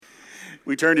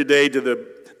We turn today to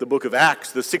the book of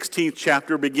Acts, the 16th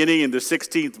chapter, beginning in the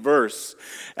 16th verse.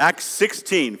 Acts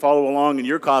 16. Follow along in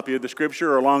your copy of the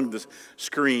scripture or along the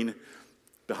screen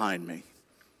behind me.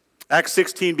 Acts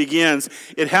 16 begins,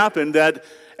 "It happened that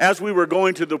as we were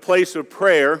going to the place of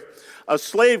prayer, a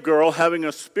slave girl having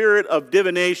a spirit of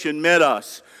divination met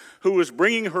us, who was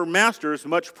bringing her masters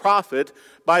much profit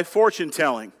by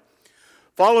fortune-telling.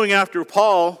 Following after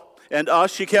Paul and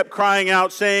us, she kept crying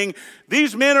out, saying,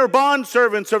 'These men are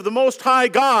bondservants of the Most High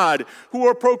God, who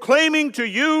are proclaiming to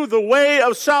you the way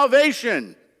of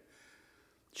salvation.'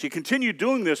 She continued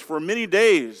doing this for many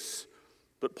days.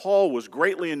 But Paul was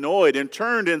greatly annoyed and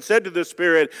turned and said to the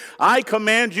spirit, 'I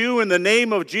command you in the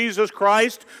name of Jesus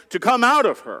Christ to come out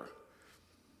of her.'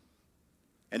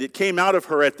 And it came out of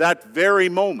her at that very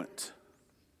moment.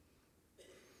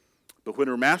 But when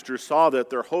her masters saw that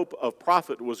their hope of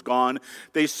profit was gone,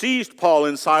 they seized Paul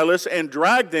and Silas and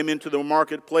dragged them into the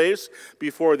marketplace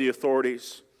before the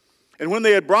authorities. And when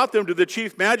they had brought them to the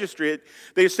chief magistrate,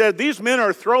 they said, 'These men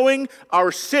are throwing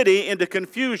our city into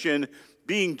confusion,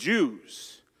 being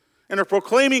Jews, and are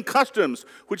proclaiming customs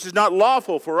which is not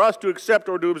lawful for us to accept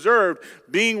or to observe,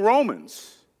 being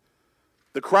Romans.'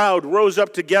 The crowd rose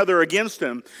up together against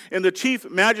them, and the chief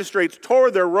magistrates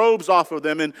tore their robes off of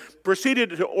them and proceeded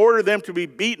to order them to be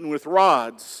beaten with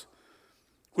rods.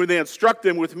 When they had struck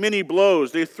them with many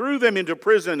blows, they threw them into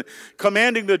prison,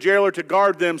 commanding the jailer to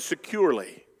guard them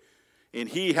securely. And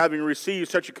he, having received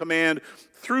such a command,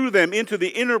 threw them into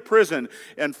the inner prison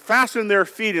and fastened their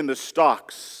feet in the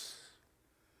stocks.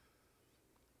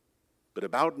 But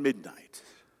about midnight,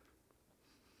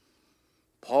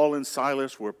 Paul and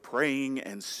Silas were praying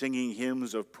and singing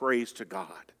hymns of praise to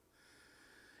God.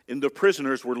 And the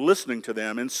prisoners were listening to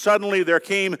them. And suddenly there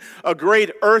came a great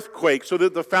earthquake, so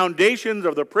that the foundations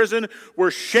of the prison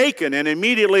were shaken. And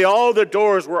immediately all the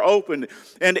doors were opened,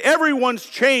 and everyone's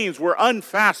chains were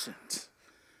unfastened.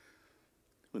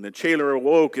 When the jailer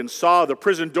awoke and saw the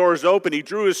prison doors open, he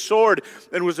drew his sword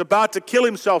and was about to kill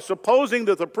himself, supposing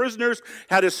that the prisoners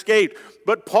had escaped.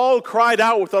 But Paul cried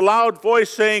out with a loud voice,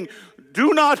 saying,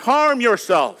 'Do not harm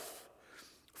yourself,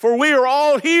 for we are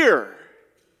all here.'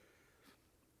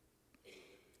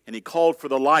 And he called for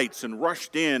the lights and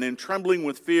rushed in, and trembling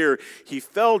with fear, he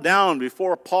fell down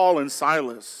before Paul and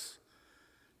Silas.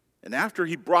 And after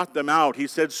he brought them out, he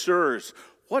said, 'Sirs,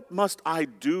 what must I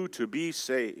do to be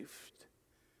saved?'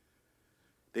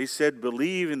 They said,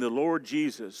 'Believe in the Lord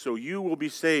Jesus, so you will be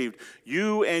saved,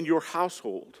 you and your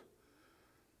household.'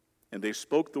 And they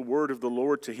spoke the word of the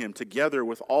Lord to him, together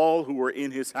with all who were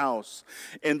in his house.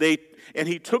 And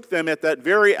he took them at that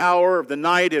very hour of the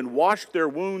night and washed their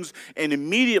wounds, and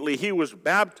immediately he was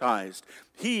baptized,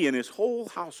 he and his whole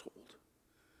household.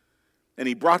 And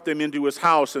he brought them into his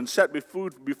house and set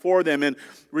food before them, and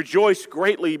rejoiced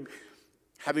greatly,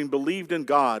 having believed in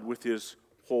God with his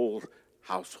whole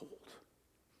household."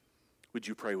 Would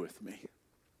you pray with me?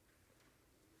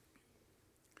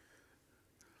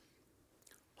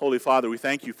 Holy Father, we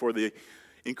thank you for the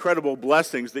incredible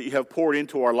blessings that you have poured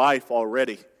into our life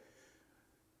already.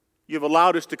 You have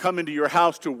allowed us to come into your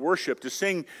house to worship, to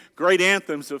sing great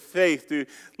anthems of faith, to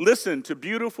listen to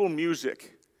beautiful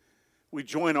music. We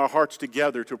join our hearts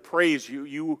together to praise you.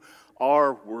 You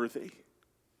are worthy.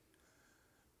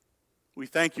 We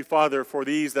thank you, Father, for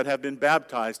these that have been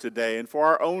baptized today and for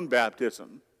our own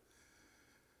baptism.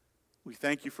 We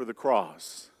thank you for the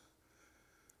cross,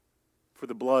 for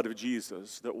the blood of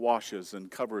Jesus that washes and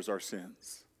covers our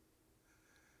sins.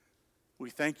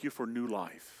 We thank you for new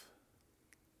life.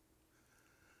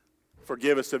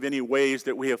 Forgive us of any ways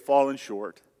that we have fallen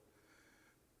short.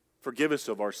 Forgive us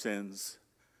of our sins,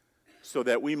 so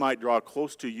that we might draw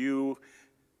close to you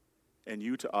and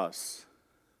you to us,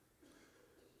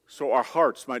 so our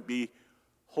hearts might be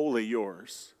wholly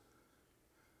yours.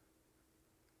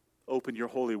 Open your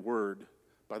holy word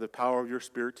by the power of your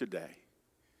Spirit today.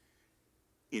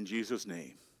 In Jesus'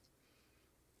 name,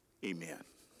 amen.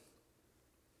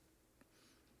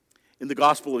 In the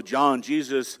Gospel of John,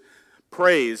 Jesus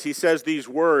prays. He says these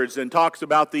words and talks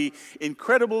about the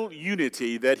incredible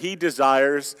unity that he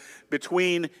desires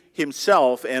between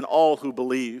himself and all who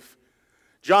believe.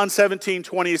 John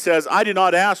 17:20 says, "I do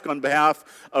not ask on behalf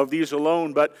of these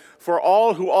alone, but for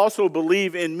all who also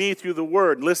believe in me through the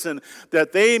word. Listen,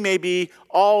 that they may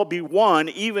all be one,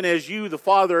 even as you, the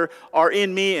Father, are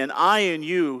in me and I in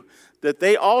you, that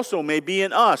they also may be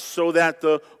in us, so that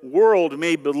the world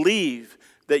may believe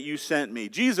that you sent me."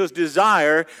 Jesus'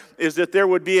 desire is that there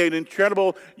would be an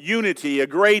incredible unity, a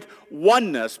great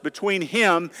oneness between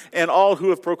him and all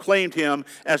who have proclaimed him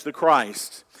as the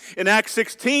Christ. In Acts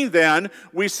 16, then,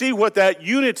 we see what that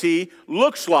unity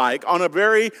looks like on a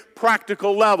very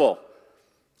practical level.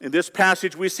 In this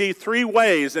passage, we see three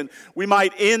ways, and we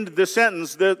might end the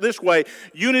sentence this way.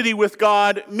 Unity with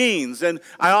God means, and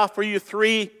I offer you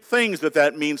three things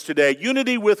that means today.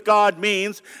 Unity with God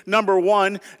means, number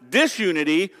one,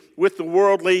 disunity with the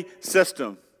worldly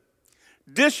system.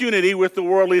 Disunity with the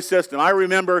worldly system. I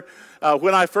remember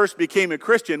when I first became a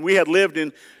Christian, we had lived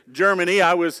in Germany.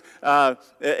 I was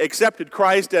accepted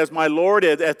Christ as my Lord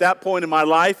at that point in my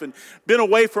life and been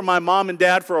away from my mom and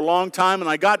dad for a long time. And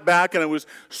I got back and I was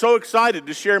so excited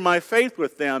to share my faith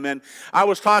with them. And I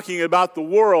was talking about the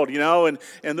world, and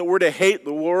that we're to hate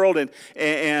the world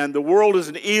and the world is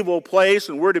an evil place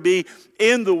and we're to be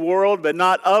in the world but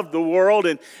not of the world.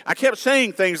 And I kept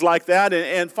saying things like that.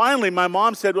 And finally my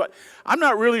mom said, "Well, I'm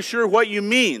not really sure what you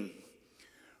mean.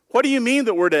 What do you mean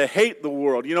that we're to hate the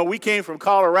world? We came from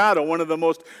Colorado, one of the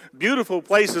most beautiful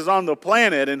places on the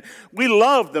planet, and we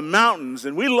love the mountains,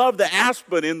 and we love the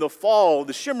aspen in the fall,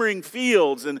 the shimmering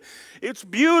fields, and it's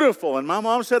beautiful." And my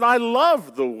mom said, "I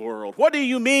love the world. What do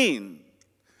you mean?"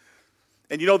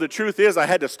 And the truth is I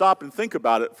had to stop and think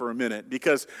about it for a minute,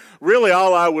 because really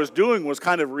all I was doing was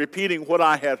kind of repeating what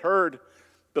I had heard,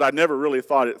 but I never really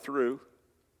thought it through.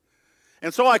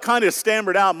 And so I kind of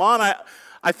stammered out, "Mom,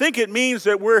 I think it means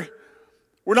that we're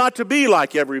not to be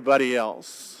like everybody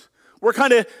else. We're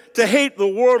kind of to hate the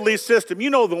worldly system."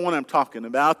 You know the one I'm talking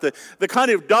about, the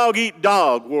kind of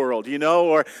dog-eat-dog world,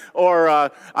 or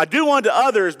I do unto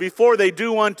others before they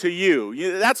do unto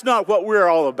you. That's not what we're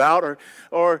all about.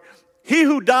 Or he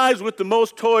who dies with the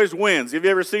most toys wins. Have you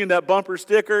ever seen that bumper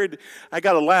sticker? I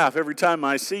got to laugh every time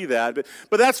I see that.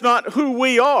 But that's not who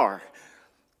we are.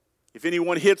 If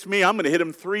anyone hits me, I'm going to hit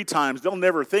them 3 times. They'll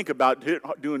never think about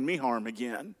doing me harm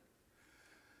again.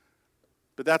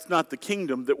 But that's not the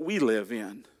kingdom that we live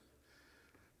in.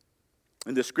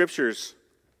 In the scriptures,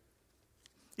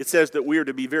 it says that we are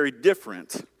to be very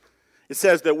different. It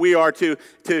says that we are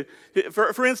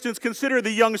for instance, consider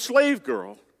the young slave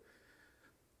girl.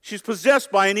 She's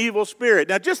possessed by an evil spirit.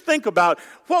 Now just think about,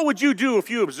 what would you do if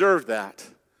you observed that?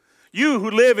 You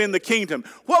who live in the kingdom,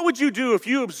 what would you do if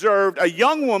you observed a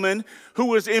young woman who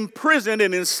was imprisoned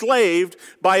and enslaved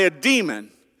by a demon?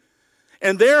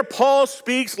 And there Paul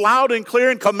speaks loud and clear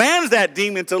and commands that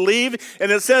demon to leave,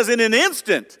 and it says in an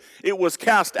instant it was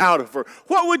cast out of her.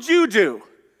 What would you do?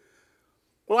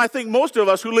 Well, I think most of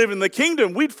us who live in the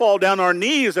kingdom, we'd fall down our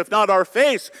knees, if not our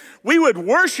face. We would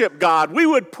worship God. We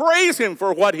would praise Him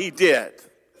for what He did.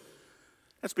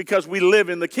 That's because we live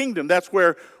in the kingdom. That's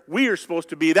where we are supposed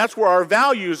to be. That's where our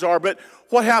values are. But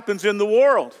what happens in the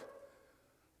world?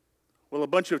 Well, a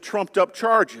bunch of trumped up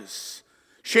charges,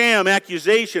 sham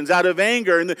accusations out of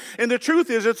anger. And the truth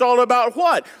is, it's all about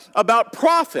what? About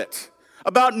profit,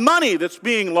 about money that's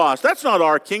being lost. That's not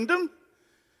our kingdom.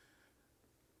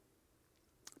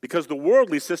 Because the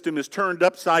worldly system is turned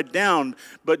upside down,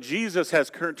 but Jesus has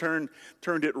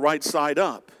turned it right side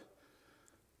up.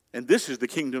 And this is the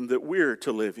kingdom that we're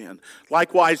to live in.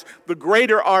 Likewise, the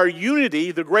greater our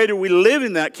unity, the greater we live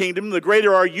in that kingdom, the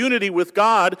greater our unity with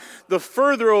God, the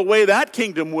further away that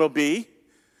kingdom will be,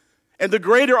 and the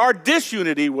greater our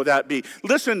disunity will that be.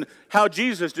 Listen how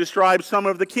Jesus describes some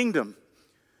of the kingdom.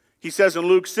 He says in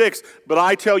Luke 6, "But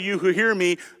I tell you who hear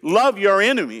me, love your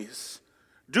enemies.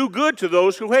 Do good to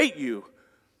those who hate you.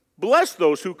 Bless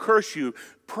those who curse you.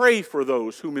 Pray for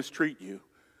those who mistreat you.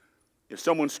 If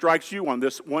someone strikes you on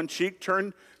this one cheek,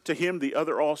 turn to him the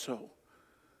other also."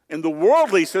 And the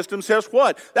worldly system says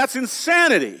what? That's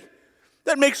insanity.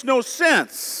 That makes no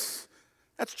sense.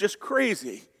 That's just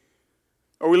crazy.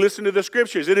 Or we listen to the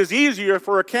scriptures. It is easier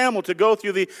for a camel to go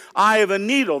through the eye of a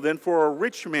needle than for a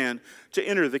rich man to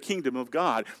enter the kingdom of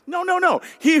God. No.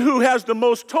 He who has the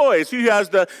most toys, he who has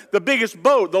the biggest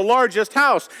boat, the largest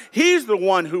house, he's the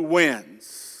one who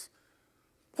wins.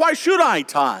 Why should I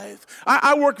tithe?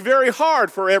 I work very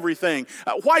hard for everything.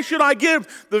 Why should I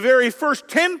give the very first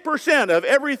 10% of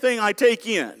everything I take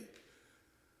in?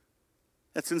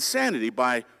 That's insanity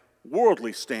by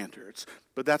worldly standards.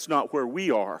 But that's not where we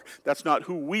are. That's not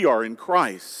who we are in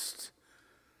Christ.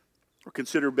 Or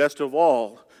consider best of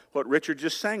all what Richard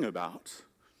just sang about.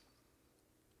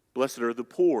 Blessed are the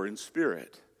poor in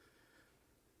spirit.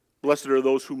 Blessed are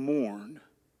those who mourn.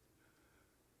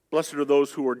 Blessed are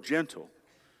those who are gentle.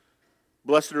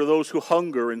 Blessed are those who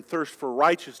hunger and thirst for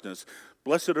righteousness.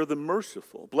 Blessed are the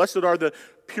merciful. Blessed are the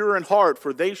pure in heart,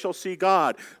 for they shall see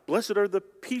God. Blessed are the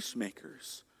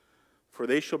peacemakers, for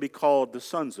they shall be called the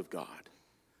sons of God.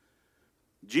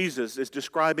 Jesus is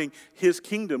describing his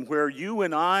kingdom where you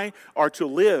and I are to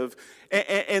live.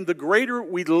 And the greater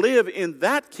we live in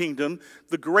that kingdom,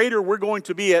 the greater we're going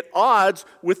to be at odds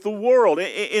with the world.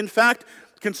 In fact,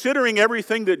 considering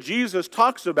everything that Jesus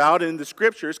talks about in the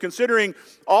scriptures, considering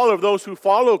all of those who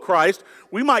follow Christ,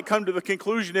 we might come to the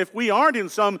conclusion if we aren't in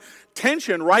some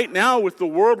tension right now with the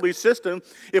worldly system,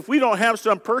 if we don't have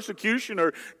some persecution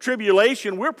or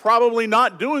tribulation, we're probably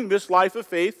not doing this life of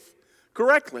faith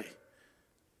correctly.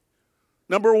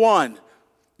 Number one,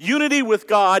 unity with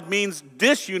God means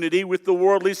disunity with the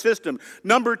worldly system.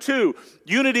 Number two,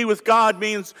 unity with God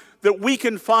means that we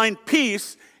can find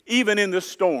peace even in the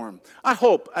storm. I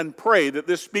hope and pray that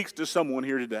this speaks to someone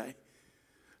here today.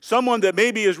 Someone that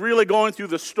maybe is really going through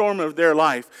the storm of their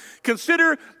life.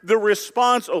 Consider the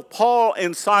response of Paul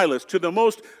and Silas to the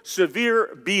most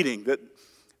severe beating that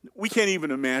we can't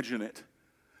even imagine it.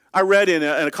 I read in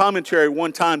a commentary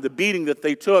one time the beating that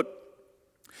they took.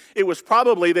 It was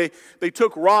probably, they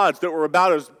took rods that were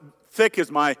about as thick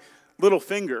as my little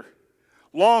finger,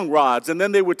 long rods, and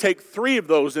then they would take 3 of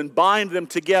those and bind them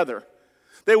together.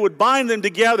 They would bind them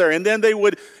together, and then they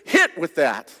would hit with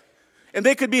that. And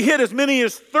they could be hit as many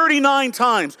as 39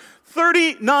 times.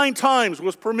 39 times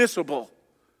was permissible.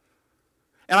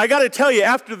 And I got to tell you,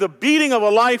 after the beating of a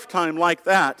lifetime like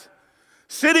that,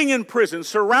 sitting in prison,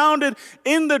 surrounded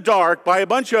in the dark by a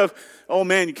bunch of, oh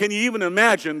man, can you even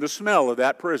imagine the smell of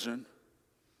that prison?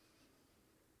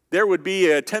 There would be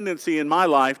a tendency in my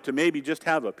life to maybe just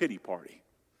have a pity party.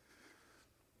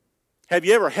 Have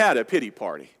you ever had a pity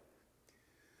party?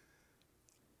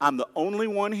 I'm the only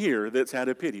one here that's had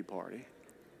a pity party.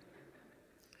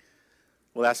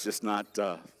 Well, that's just not...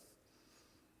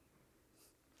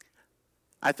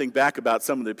 I think back about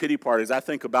some of the pity parties. I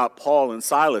think about Paul and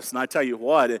Silas, and I tell you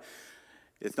what,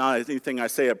 it's not anything I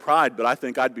say of pride, but I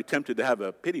think I'd be tempted to have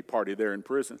a pity party there in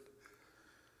prison.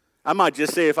 I might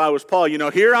just say if I was Paul,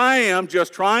 here I am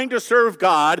just trying to serve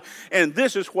God, and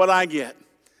this is what I get.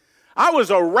 I was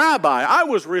a rabbi. I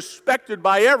was respected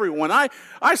by everyone.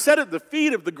 I sat at the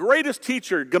feet of the greatest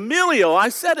teacher, Gamaliel. I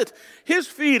sat at his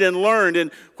feet and learned.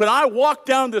 And when I walked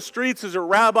down the streets as a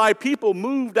rabbi, people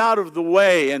moved out of the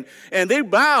way and they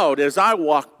bowed as I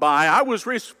walked by. I was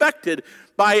respected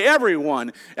by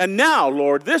everyone. And now,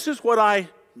 Lord, this is what I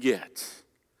get.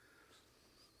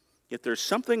 Yet there's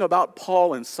something about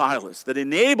Paul and Silas that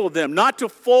enabled them not to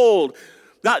fold,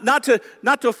 not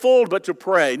to fold, but to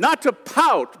pray. Not to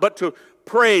pout, but to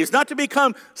praise. Not to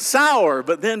become sour,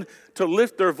 but then to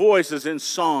lift their voices in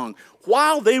song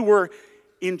while they were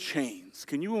in chains.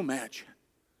 Can you imagine?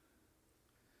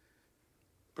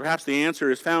 Perhaps the answer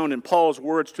is found in Paul's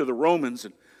words to the Romans.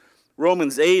 In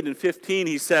Romans 8:15,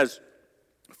 he says,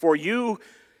 "For you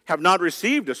have not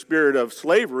received a spirit of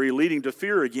slavery leading to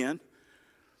fear again,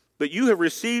 but you have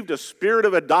received a spirit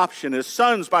of adoption as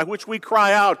sons by which we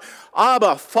cry out,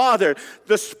 Abba, Father.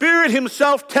 The Spirit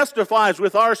himself testifies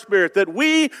with our spirit that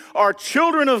we are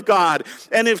children of God,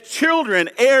 and if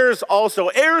children, heirs also,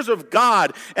 heirs of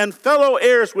God, and fellow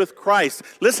heirs with Christ.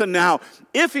 Listen now,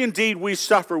 if indeed we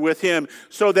suffer with him,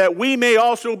 so that we may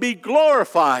also be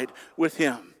glorified with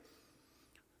him."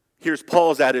 Here's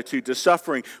Paul's attitude to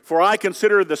suffering. "For I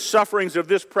consider the sufferings of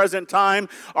this present time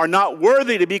are not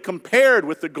worthy to be compared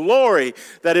with the glory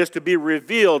that is to be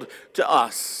revealed to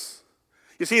us."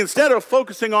 You see, instead of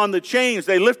focusing on the chains,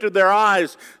 they lifted their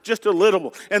eyes just a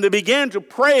little, and they began to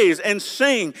praise and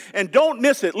sing. And don't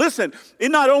miss it. Listen, it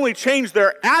not only changed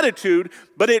their attitude,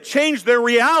 but it changed their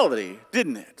reality,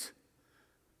 didn't it?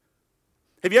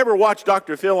 Have you ever watched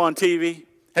Dr. Phil on TV?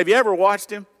 Have you ever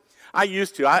watched him? I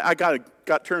used to. I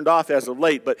got turned off as of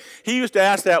late, but he used to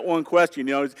ask that one question.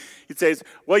 He'd say,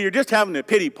 "Well, you're just having a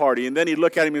pity party," and then he'd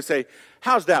look at him and say,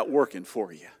 "How's that working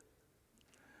for you?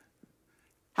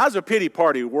 How's a pity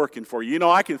party working for you?"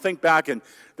 I can think back in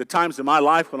the times in my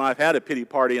life when I've had a pity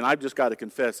party, and I've just got to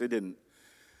confess, it didn't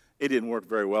work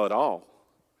very well at all.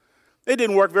 It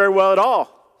didn't work very well at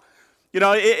all.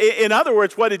 In other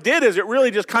words, what it did is it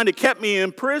really just kind of kept me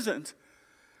imprisoned.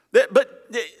 But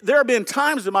there have been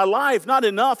times in my life, not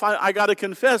enough, I got to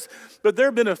confess, but there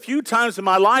have been a few times in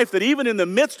my life that even in the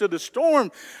midst of the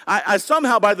storm, I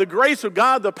somehow, by the grace of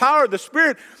God, the power of the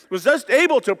Spirit, was just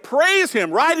able to praise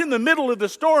him right in the middle of the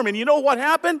storm. And you know what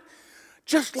happened?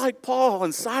 Just like Paul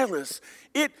and Silas,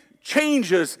 it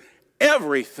changes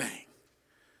everything.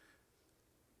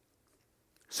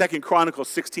 2 Chronicles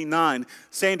 16:9,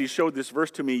 Sandy showed this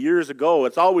verse to me years ago.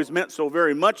 It's always meant so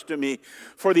very much to me.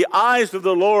 "For the eyes of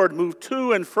the Lord move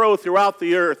to and fro throughout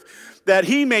the earth, that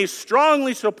he may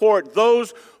strongly support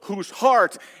those whose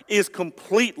heart is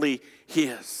completely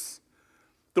his."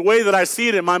 The way that I see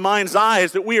it in my mind's eye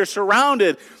is that we are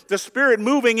surrounded, the Spirit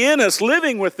moving in us,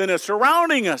 living within us,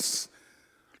 surrounding us,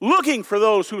 looking for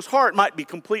those whose heart might be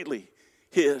completely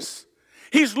His.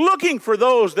 He's looking for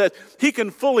those that He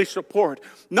can fully support.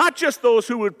 Not just those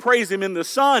who would praise Him in the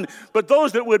sun, but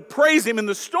those that would praise Him in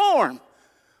the storm,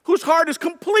 whose heart is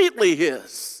completely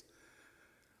His.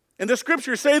 And the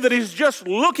scriptures say that He's just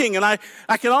looking, and I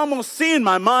can almost see in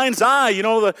my mind's eye,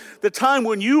 the time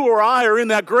when you or I are in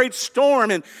that great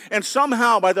storm, and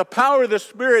somehow by the power of the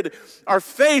Spirit, our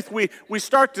faith, we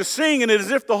start to sing, and it is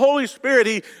as if the Holy Spirit,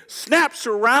 He snaps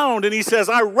around and He says,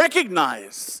 I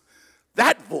recognize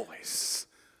that voice.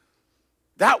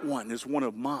 That one is one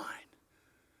of mine.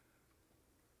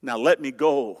 Now let me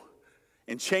go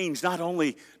and change not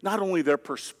only their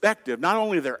perspective, not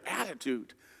only their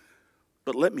attitude,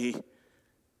 but let me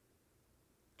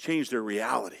change their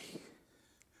reality.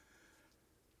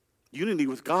 Unity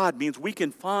with God means we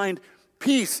can find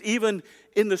peace even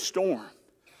in the storm.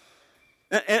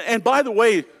 And by the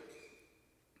way,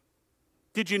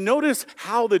 did you notice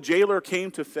how the jailer came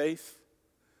to faith?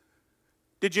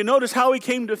 Did you notice how he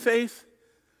came to faith?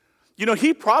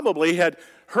 He probably had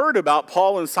heard about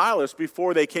Paul and Silas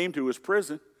before they came to his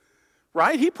prison.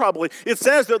 Right? It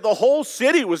says that the whole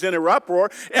city was in an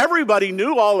uproar. Everybody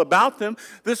knew all about them.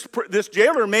 This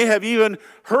jailer may have even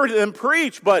heard them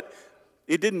preach, but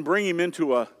it didn't bring him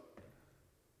into a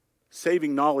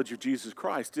saving knowledge of Jesus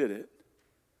Christ, did it?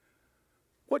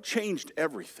 What changed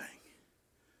everything?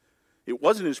 It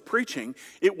wasn't his preaching.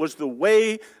 It was the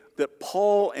way that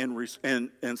Paul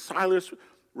and Silas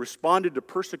responded to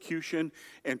persecution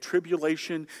and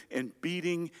tribulation and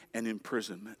beating and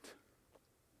imprisonment.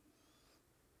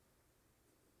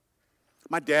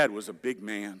 My dad was a big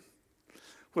man.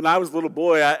 When I was a little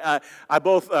boy,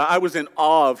 I was in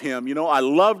awe of him. I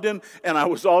loved him, and I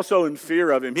was also in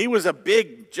fear of him. He was a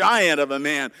big giant of a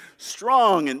man,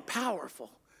 strong and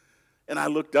powerful, and I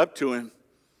looked up to him.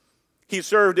 He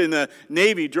served in the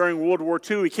Navy during World War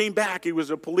II. He came back. He was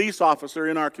a police officer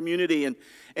in our community,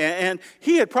 and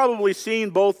he had probably seen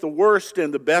both the worst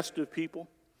and the best of people.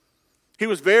 He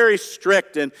was very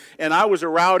strict, and I was a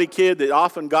rowdy kid that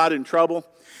often got in trouble.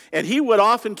 And he would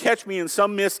often catch me in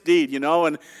some misdeed,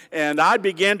 and I'd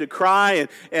begin to cry,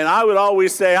 and I would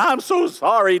always say, I'm so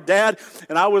sorry, Dad.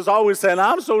 And I was always saying,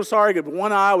 I'm so sorry. But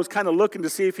one eye I was kind of looking to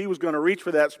see if he was going to reach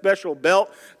for that special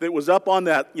belt that was up on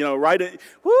that, you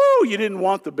didn't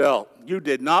want the belt. You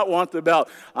did not want the belt.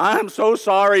 I'm so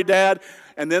sorry, Dad.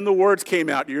 And then the words came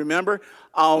out. Do you remember?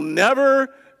 I'll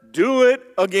never do it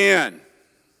again.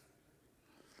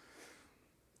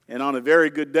 And on a very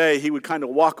good day, he would kind of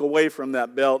walk away from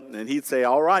that belt, and he'd say,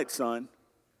 all right, son.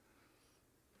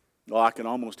 Well, I can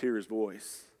almost hear his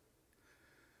voice.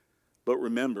 But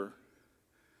remember,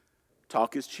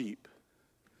 talk is cheap,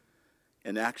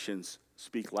 and actions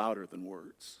speak louder than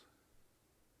words.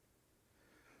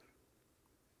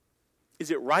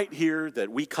 Is it right here that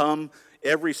we come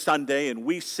every Sunday and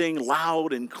we sing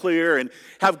loud and clear and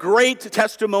have great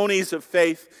testimonies of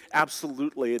faith?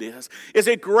 Absolutely it is. Is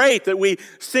it great that we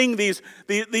sing these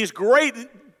great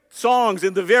songs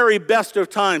in the very best of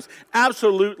times?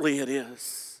 Absolutely it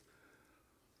is.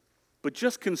 But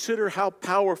just consider how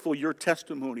powerful your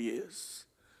testimony is.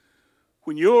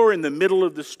 When you're in the middle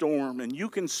of the storm and you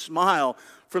can smile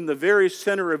from the very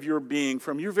center of your being,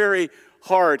 from your very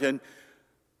heart, and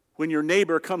when your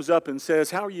neighbor comes up and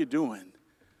says, how are you doing?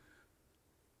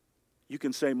 You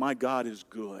can say, my God is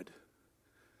good,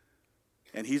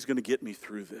 and He's going to get me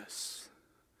through this.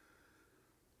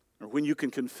 Or when you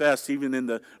can confess, even in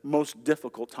the most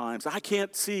difficult times, I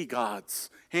can't see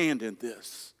God's hand in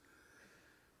this,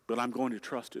 but I'm going to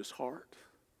trust His heart.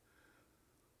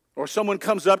 Or someone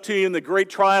comes up to you in the great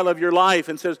trial of your life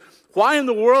and says, why in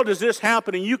the world is this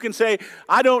happening? You can say,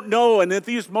 I don't know, and at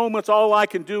these moments all I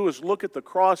can do is look at the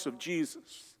cross of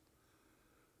Jesus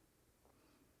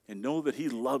and know that He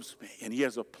loves me and He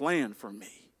has a plan for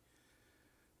me.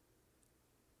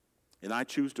 And I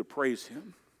choose to praise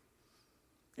Him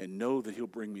and know that He'll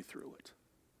bring me through it.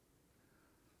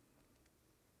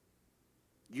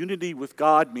 Unity with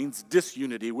God means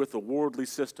disunity with the worldly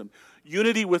system.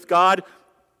 Unity with God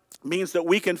means that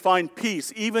we can find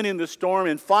peace even in the storm.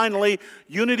 And finally,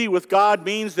 unity with God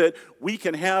means that we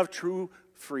can have true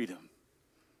freedom.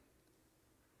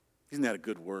 Isn't that a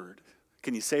good word?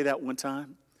 Can you say that one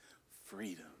time?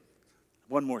 Freedom.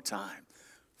 One more time.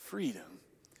 Freedom.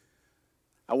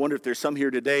 I wonder if there's some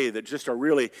here today that just are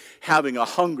really having a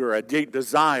hunger, a deep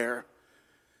desire.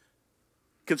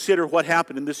 Consider what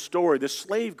happened in this story. This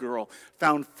slave girl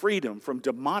found freedom from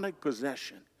demonic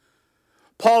possession.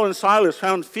 Paul and Silas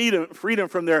found freedom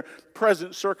from their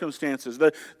present circumstances.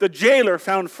 The jailer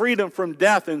found freedom from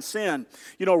death and sin.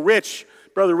 You know,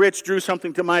 Brother Rich drew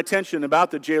something to my attention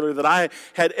about the jailer that I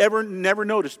had never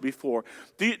noticed before.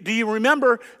 Do you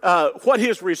remember what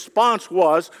his response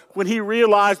was when he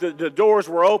realized that the doors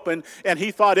were open and he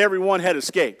thought everyone had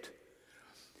escaped?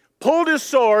 Pulled his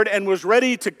sword and was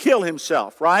ready to kill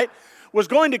himself, right? Was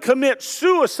going to commit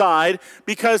suicide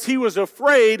because he was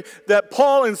afraid that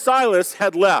Paul and Silas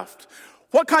had left.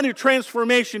 What kind of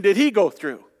transformation did he go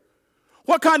through?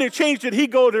 What kind of change did he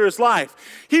go to his life?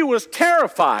 He was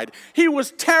terrified. He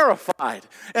was terrified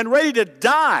and ready to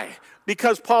die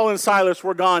because Paul and Silas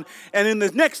were gone. And in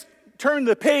the next turn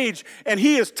the page, and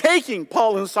he is taking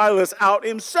Paul and Silas out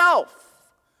himself,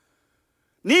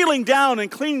 kneeling down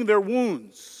and cleaning their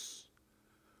wounds,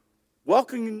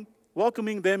 welcoming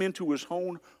them into his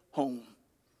own home.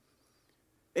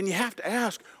 And you have to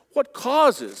ask, what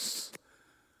causes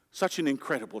such an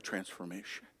incredible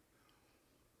transformation?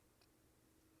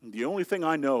 And the only thing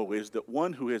I know is that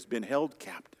one who has been held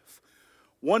captive,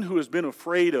 one who has been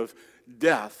afraid of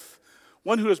death,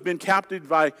 one who has been captured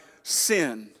by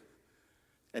sin,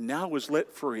 and now is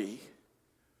let free,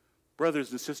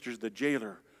 brothers and sisters, the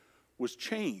jailer was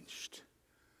changed.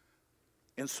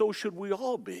 And so should we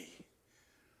all be,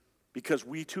 because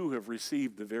we too have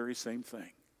received the very same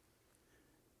thing.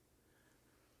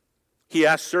 He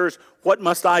asks, "Sirs, what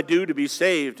must I do to be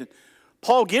saved?"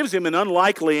 Paul gives him an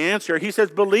unlikely answer. He says,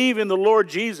 "Believe in the Lord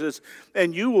Jesus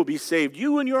and you will be saved,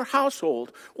 you and your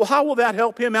household." Well, how will that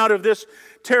help him out of this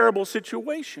terrible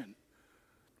situation?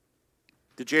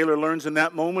 The jailer learns in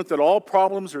that moment that all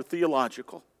problems are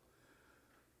theological.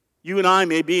 You and I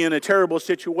may be in a terrible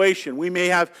situation. We may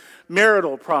have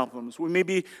marital problems. We may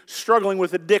be struggling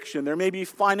with addiction. There may be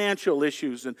financial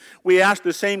issues. And we ask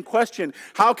the same question,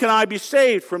 how can I be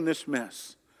saved from this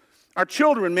mess? Our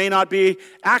children may not be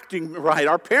acting right.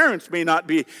 Our parents may not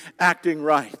be acting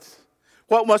right.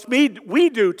 What must we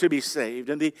do to be saved?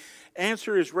 And the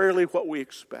answer is rarely what we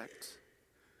expect.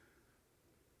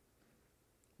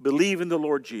 Believe in the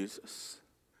Lord Jesus.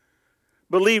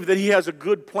 Believe that He has a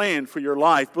good plan for your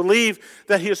life. Believe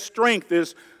that His strength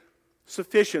is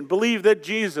sufficient. Believe that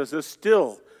Jesus is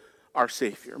still our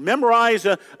Savior. Memorize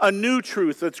a new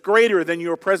truth that's greater than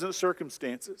your present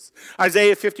circumstances.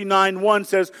 Isaiah 59:1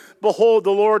 says, "Behold,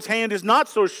 the Lord's hand is not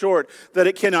so short that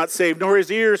it cannot save, nor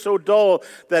His ear so dull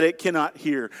that it cannot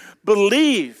hear."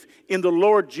 Believe in the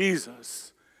Lord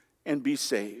Jesus and be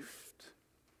saved.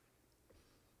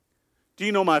 Do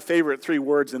you know my favorite 3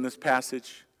 words in this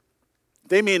passage?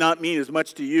 They may not mean as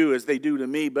much to you as they do to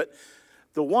me, but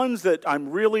the ones that I'm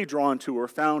really drawn to are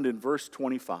found in verse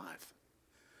 25.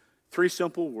 3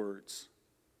 simple words.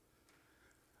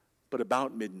 But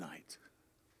about midnight,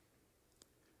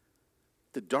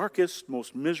 the darkest,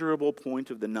 most miserable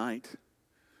point of the night,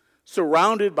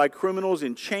 surrounded by criminals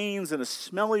in chains in a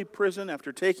smelly prison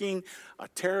after taking a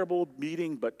terrible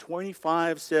beating. But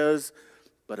 25 says,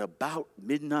 but about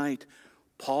midnight,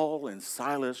 Paul and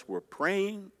Silas were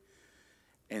praying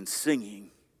and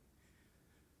singing.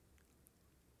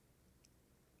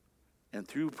 And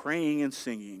through praying and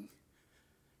singing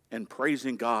and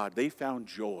praising God, they found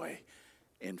joy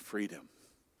and freedom.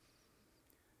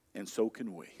 And so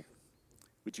can we.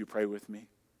 Would you pray with me?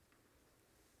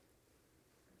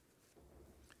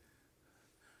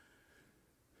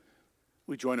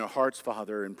 We join our hearts,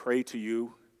 Father, and pray to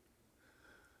you.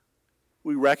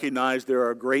 We recognize there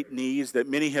are great needs, that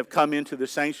many have come into the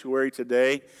sanctuary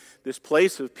today, this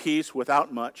place of peace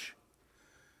without much.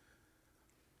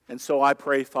 And so I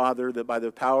pray, Father, that by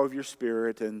the power of your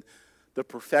Spirit and the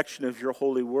perfection of your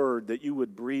holy word, that you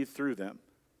would breathe through them.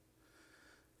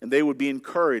 And they would be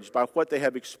encouraged by what they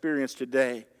have experienced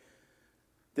today.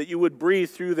 That you would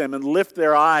breathe through them and lift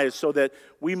their eyes so that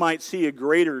we might see a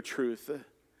greater truth.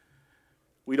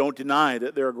 We don't deny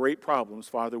that there are great problems,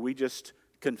 Father. We just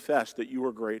confess that you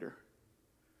are greater.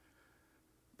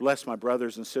 Bless my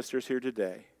brothers and sisters here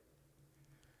today.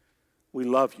 We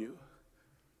love you.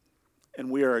 And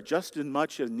we are just as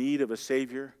much in need of a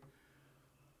Savior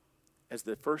as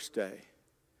the first day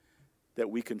that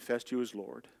we confessed you as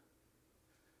Lord.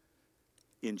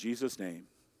 In Jesus' name,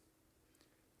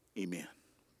 amen.